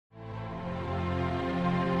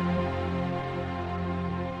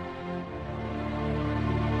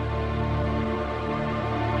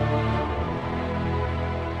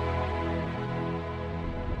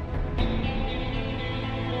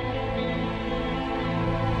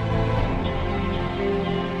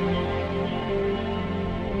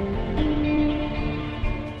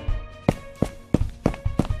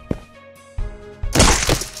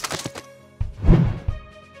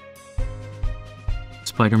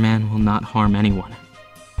Spider-Man will not harm anyone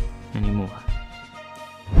anymore.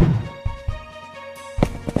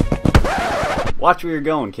 Watch where you're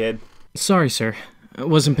going, kid. Sorry, sir. I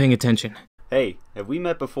wasn't paying attention. Hey, have we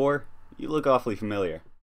met before? You look awfully familiar.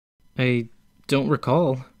 I don't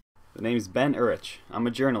recall. The name's Ben Urich. I'm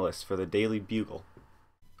a journalist for the Daily Bugle.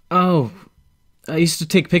 Oh, I used to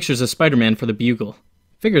take pictures of Spider-Man for the Bugle.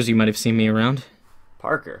 Figures you might have seen me around.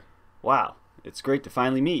 Parker. Wow, it's great to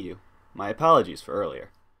finally meet you. My apologies for earlier.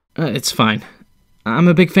 It's fine. I'm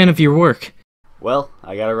a big fan of your work. Well,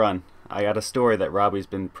 I gotta run. I got a story that Robbie's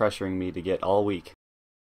been pressuring me to get all week.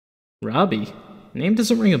 Robbie? Name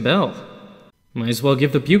doesn't ring a bell. Might as well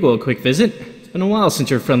give the Bugle a quick visit. It's been a while since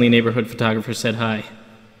your friendly neighborhood photographer said hi.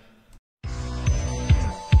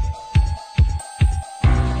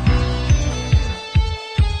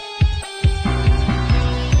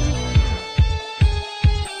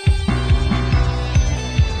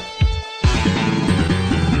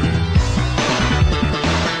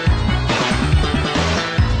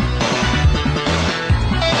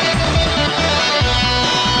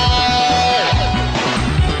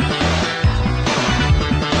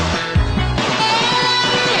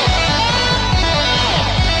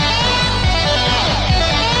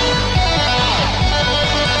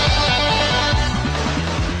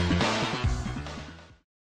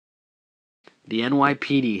 The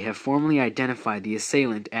NYPD have formally identified the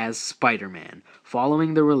assailant as Spider-Man,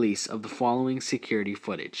 following the release of the following security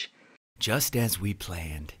footage. Just as we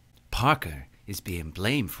planned, Parker is being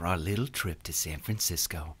blamed for our little trip to San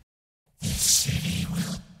Francisco. The city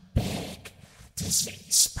will beg to see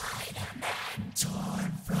Spider-Man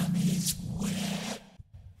torn from his web.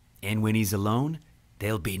 And when he's alone,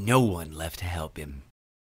 there'll be no one left to help him.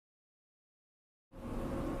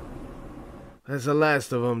 That's the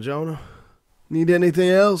last of them, Jonah. Need anything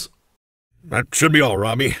else? That should be all,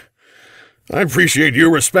 Robbie. I appreciate you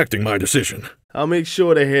respecting my decision. I'll make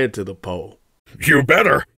sure to head to the pole. You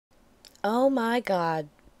better. Oh my God,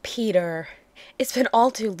 Peter. It's been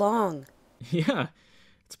all too long. Yeah,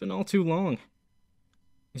 it's been all too long.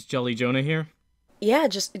 Is Jolly Jonah here? Yeah,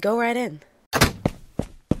 just go right in.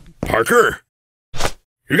 Parker?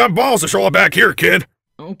 You got balls to show up back here, kid.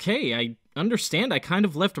 Okay, I understand I kind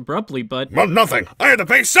of left abruptly, but... Well, nothing. I had to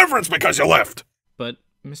pay severance because you left. But,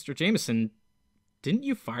 Mr. Jameson, didn't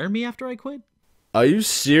you fire me after I quit? Are you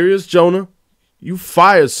serious, Jonah? You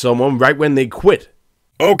fired someone right when they quit.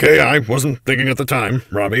 Okay, I wasn't thinking at the time,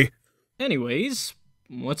 Robbie. Anyways,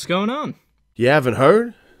 what's going on? You haven't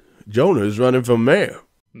heard? Jonah's running for mayor.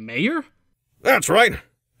 Mayor? That's right.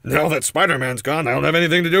 Now that Spider-Man's gone, I don't have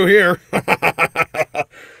anything to do here.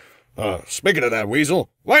 Speaking of that weasel,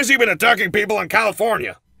 why's he been attacking people in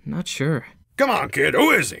California? Not sure. Come on, kid, who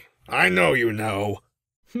is he? I know you know.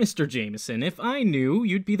 Mr. Jameson, if I knew,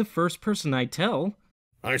 you'd be the first person I'd tell.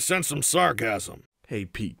 I sense some sarcasm. Hey,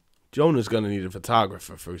 Pete. Jonah's gonna need a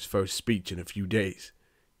photographer for his first speech in a few days.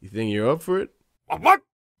 You think you're up for it? What?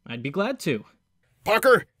 I'd be glad to.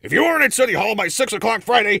 Parker, if you aren't at City Hall by 6 o'clock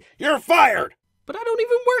Friday, you're fired! But I don't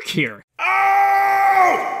even work here!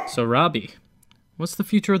 Oh! So, Robbie, what's the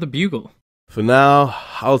future of the Bugle? For now,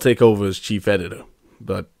 I'll take over as chief editor.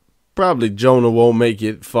 But probably Jonah won't make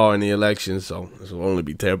it far in the election, so this will only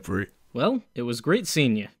be temporary. Well, it was great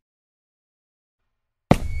seeing you.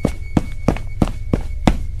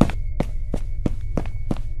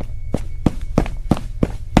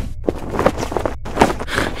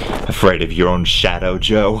 Afraid of your own shadow,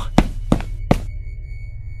 Joe?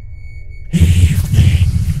 Evening,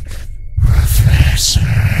 Professor.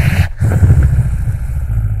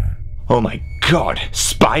 Oh my god,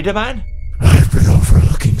 Spider-Man? I've been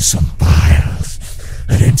overlooking some files,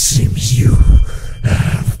 and it seems you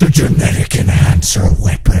have the genetic enhancer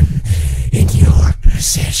weapon in your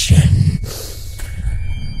possession.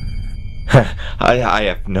 I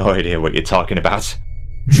have no idea what you're talking about.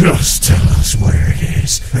 Just tell us where it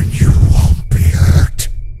is, and you won't be hurt.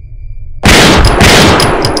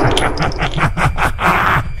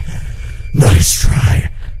 Nice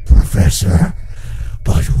try, Professor,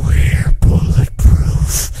 but we're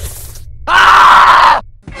bulletproof. Ah!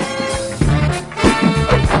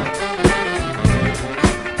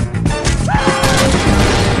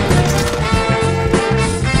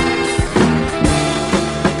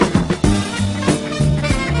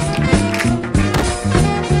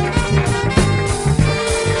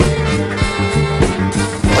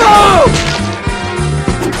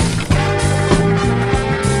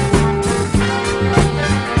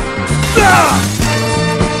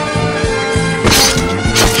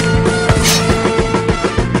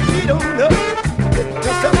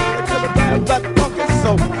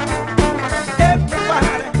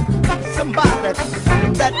 Everybody, somebody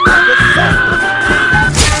That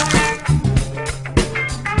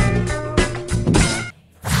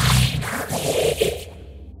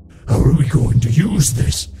How are we going to use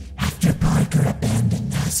this? After Parker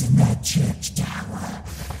abandoned us in that church tower,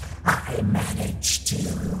 I managed to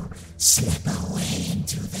slip away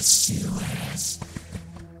into the sewers.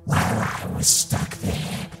 While I was stuck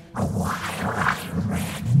there, a while I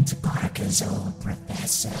ran into Parker's old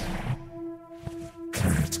professor,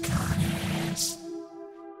 Kurt Connors.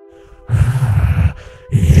 Ah,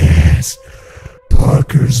 yes,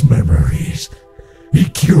 Parker's memories. He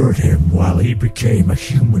cured him while he became a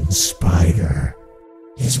human spider.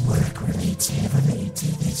 His work relates heavily to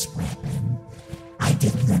this weapon. I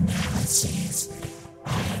did an analysis,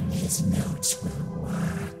 and his notes will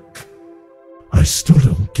work. I still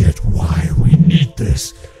don't get why we need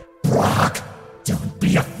this. Brock, don't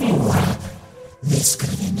be a fool. This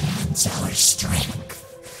could enhance our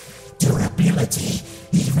strength, durability,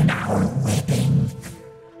 even our webbing.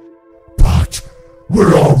 But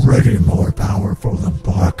we're already more powerful than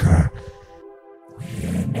Parker.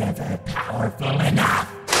 We're never powerful enough.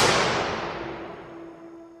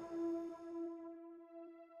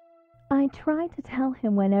 I try to tell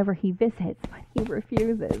him whenever he visits, but he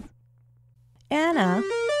refuses. Anna,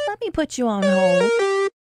 let me put you on hold.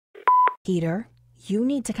 Peter, you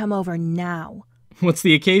need to come over now. What's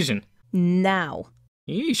the occasion? Now.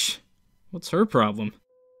 Yeesh. What's her problem?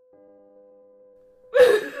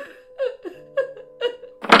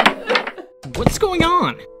 What's going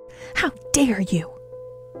on? How dare you?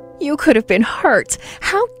 You could have been hurt.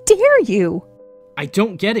 How dare you? I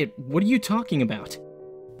don't get it. What are you talking about?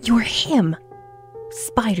 You're him.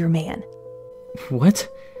 Spider-Man. What?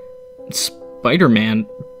 Spider-Man?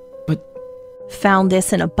 But... Found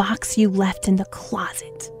this in a box you left in the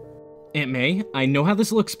closet. Aunt May, I know how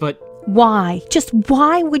this looks, but... Why? Just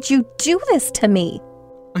why would you do this to me?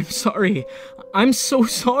 I'm sorry. I'm so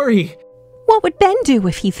sorry. What would Ben do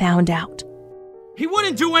if he found out? He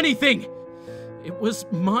wouldn't do anything! It was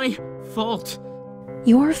my fault.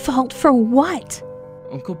 Your fault for what?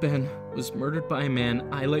 Uncle Ben was murdered by a man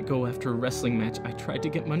I let go after a wrestling match I tried to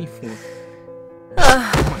get money for.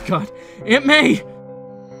 Oh my god. Aunt May!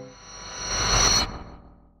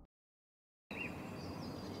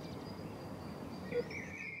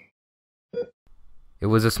 It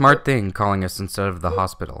was a smart thing calling us instead of the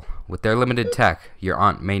hospital. With their limited tech, your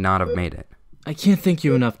aunt may not have made it. I can't thank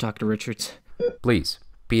you enough, Dr. Richards. Please,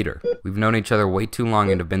 Peter, we've known each other way too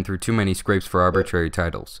long and have been through too many scrapes for arbitrary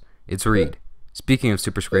titles. It's Reed. Speaking of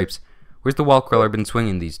super scrapes, where's the wall crawler been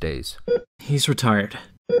swinging these days? He's retired.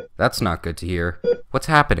 That's not good to hear. What's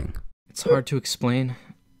happening? It's hard to explain.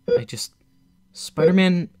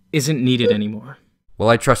 Spider-Man isn't needed anymore. Well,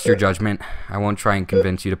 I trust your judgment. I won't try and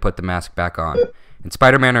convince you to put the mask back on. And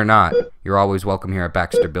Spider-Man or not, you're always welcome here at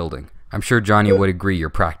Baxter Building. I'm sure Johnny would agree you're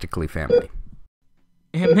practically family.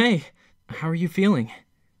 Aunt May, how are you feeling?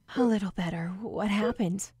 A little better. What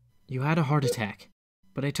happened? You had a heart attack,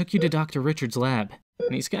 but I took you to Dr. Richards' lab,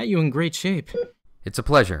 and he's got you in great shape. It's a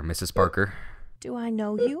pleasure, Mrs. Parker. Do I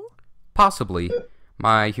know you? Possibly.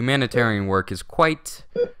 My humanitarian work is quite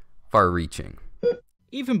far-reaching.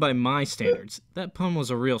 Even by my standards, that pun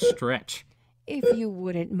was a real stretch. If you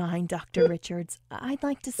wouldn't mind, Dr. Richards, I'd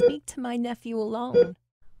like to speak to my nephew alone.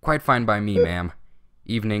 Quite fine by me, ma'am.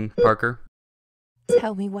 Evening, Parker.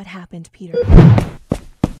 Tell me what happened, Peter.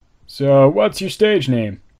 So, what's your stage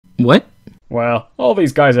name? What? Well, all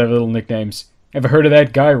these guys have little nicknames. Ever heard of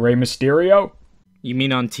that guy, Rey Mysterio? You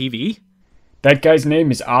mean on TV? That guy's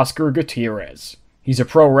name is Oscar Gutierrez. He's a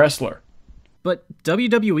pro wrestler. But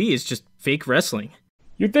WWE is just fake wrestling.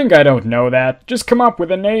 You think I don't know that? Just come up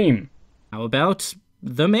with a name. How about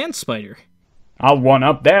the Man-Spider? I'll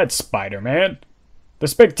one-up that, Spider-Man. The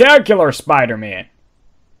Spectacular Spider-Man.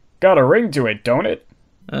 Got a ring to it, don't it?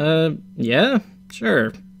 Yeah,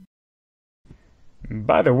 sure.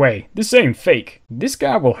 By the way, this ain't fake. This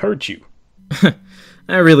guy will hurt you.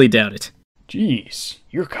 I really doubt it. Jeez,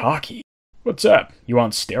 you're cocky. What's up? You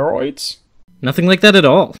on steroids? Nothing like that at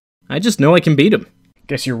all. I just know I can beat him.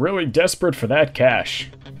 Guess you're really desperate for that cash.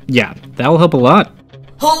 Yeah, that'll help a lot.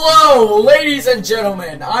 Hello, ladies and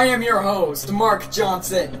gentlemen. I am your host, Mark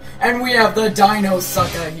Johnson, and we have the Dino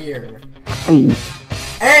Sucker here.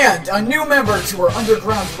 And a new member to our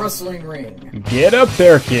underground wrestling ring. Get up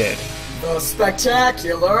there, kid. The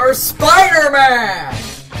Spectacular Spider-Man!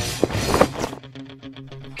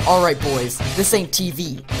 Alright, boys, this ain't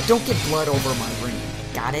TV. Don't get blood over my ring.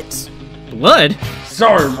 Got it? Blood?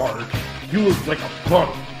 Sorry, Mark. You look like a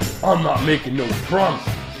punk. I'm not making no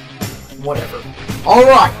promises. Whatever.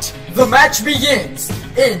 Alright, the match begins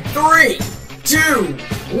in 3, 2,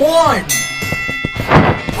 1.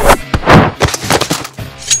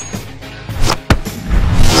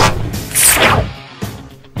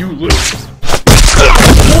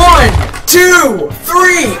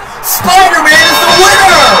 Spider-Man is the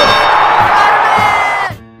winner!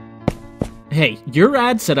 Hey, your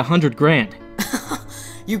ad said 100 grand.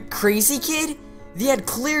 You crazy kid? The ad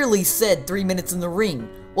clearly said 3 minutes in the ring,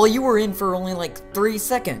 while you were in for only like 3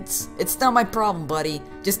 seconds. It's not my problem, buddy.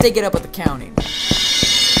 Just take it up with the counting.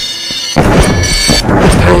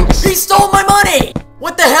 He stole my money!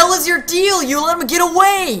 What the hell is your deal? You let him get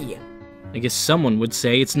away! I guess someone would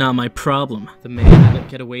say it's not my problem. The man who let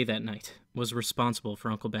get away that night was responsible for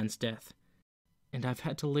Uncle Ben's death. And I've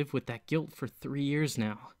had to live with that guilt for 3 years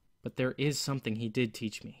now. But there is something he did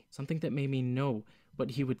teach me. Something that made me know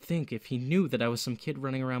what he would think if he knew that I was some kid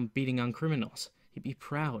running around beating on criminals. He'd be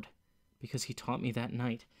proud. Because he taught me that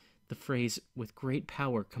night the phrase, with great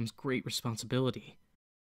power comes great responsibility.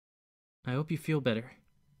 I hope you feel better.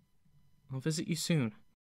 I'll visit you soon.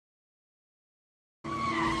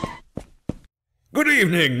 Good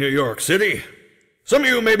evening, New York City. Some of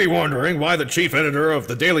you may be wondering why the chief editor of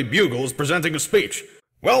the Daily Bugle is presenting a speech.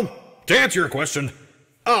 Well, to answer your question,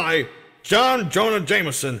 I, Jonah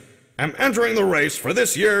Jameson, am entering the race for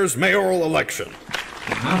this year's mayoral election.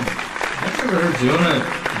 Wow, I've never heard Jonah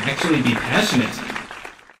actually be passionate.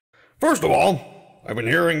 First of all, I've been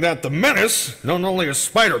hearing that the menace, known only as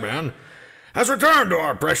Spider-Man, has returned to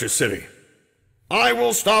our precious city. I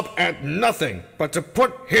will stop at nothing but to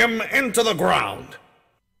put him into the ground.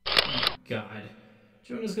 God,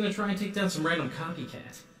 Jonah's gonna try and take down some random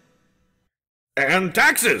copycat. And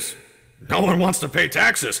taxes! No one wants to pay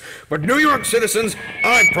taxes, but New York citizens,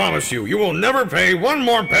 I promise you, you will never pay one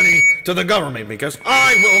more penny to the government because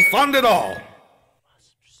I will fund it all.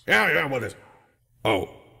 Yeah, what is it? Oh.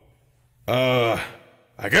 I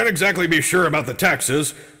can't exactly be sure about the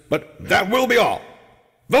taxes, but that will be all.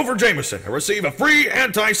 Vote for Jameson and receive a free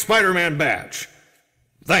anti-Spider-Man badge.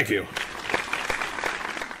 Thank you.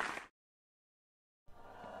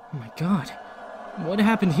 Oh my God, what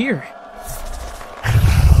happened here?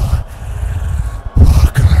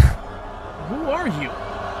 Who are you?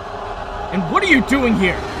 And what are you doing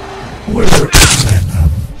here? We're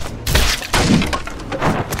Venom.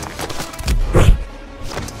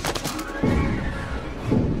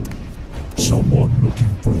 Someone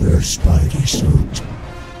looking for their Spidey suit.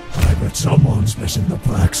 I bet someone's missing the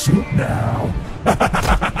black suit now. I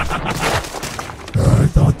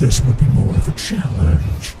thought this would be more of a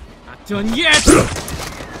challenge. Not done yet!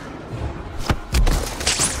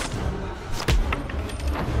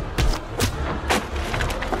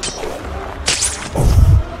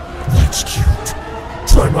 That's cute.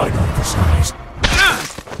 Try mine on for size.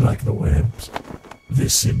 Like the webs.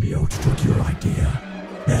 This symbiote took your idea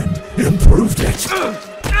and improved it. Oh,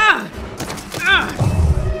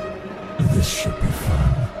 this should be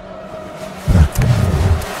fun. Back from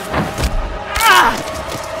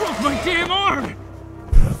Broke my damn arm!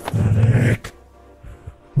 pathetic.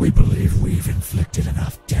 We believe we've inflicted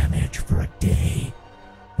enough damage for a day.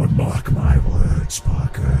 But mark my words,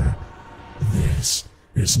 Parker. This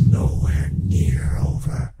is nowhere near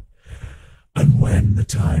over. And when the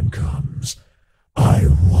time comes, I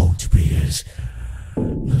won't be as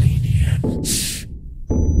lenient.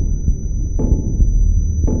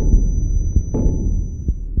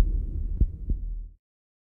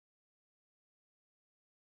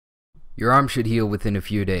 Your arm should heal within a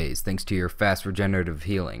few days, thanks to your fast regenerative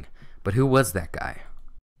healing. But who was that guy?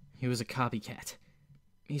 He was a copycat.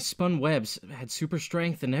 He spun webs, had super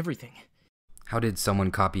strength and everything. How did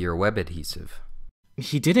someone copy your web adhesive?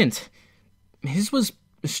 He didn't. His was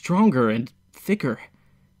stronger and thicker.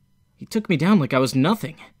 He took me down like I was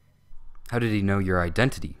nothing. How did he know your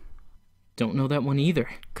identity? Don't know that one either.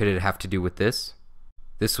 Could it have to do with this?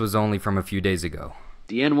 This was only from a few days ago.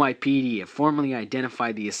 The NYPD have formally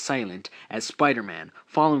identified the assailant as Spider-Man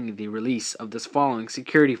following the release of this following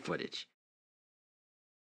security footage.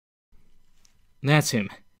 That's him.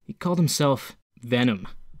 He called himself Venom.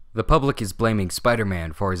 The public is blaming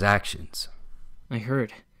Spider-Man for his actions. I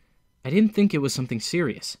heard. I didn't think it was something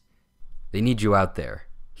serious. They need you out there.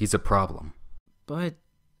 He's a problem. But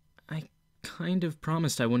I kind of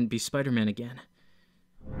promised I wouldn't be Spider-Man again.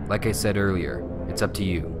 Like I said earlier, it's up to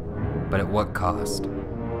you. But at what cost?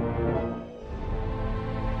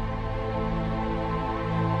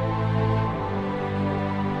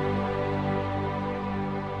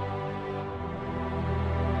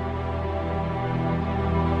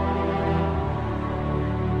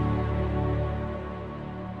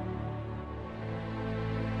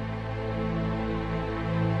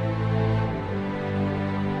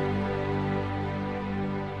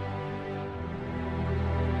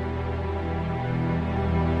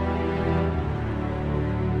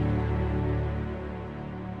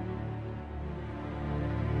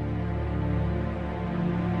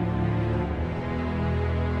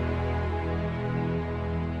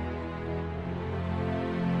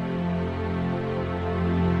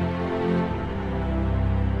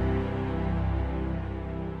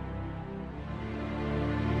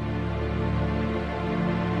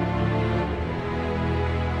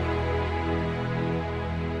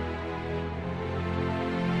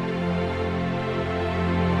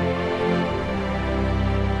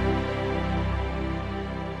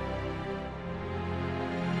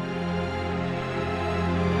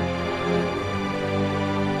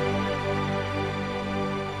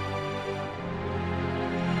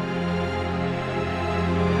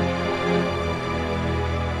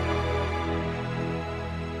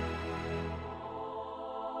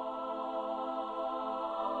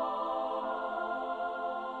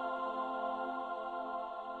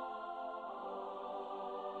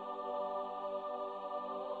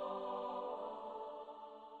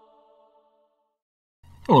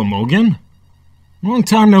 Hello, Mulligan. Long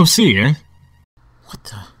time no see, eh? What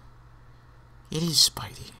the? It is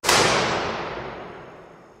Spidey.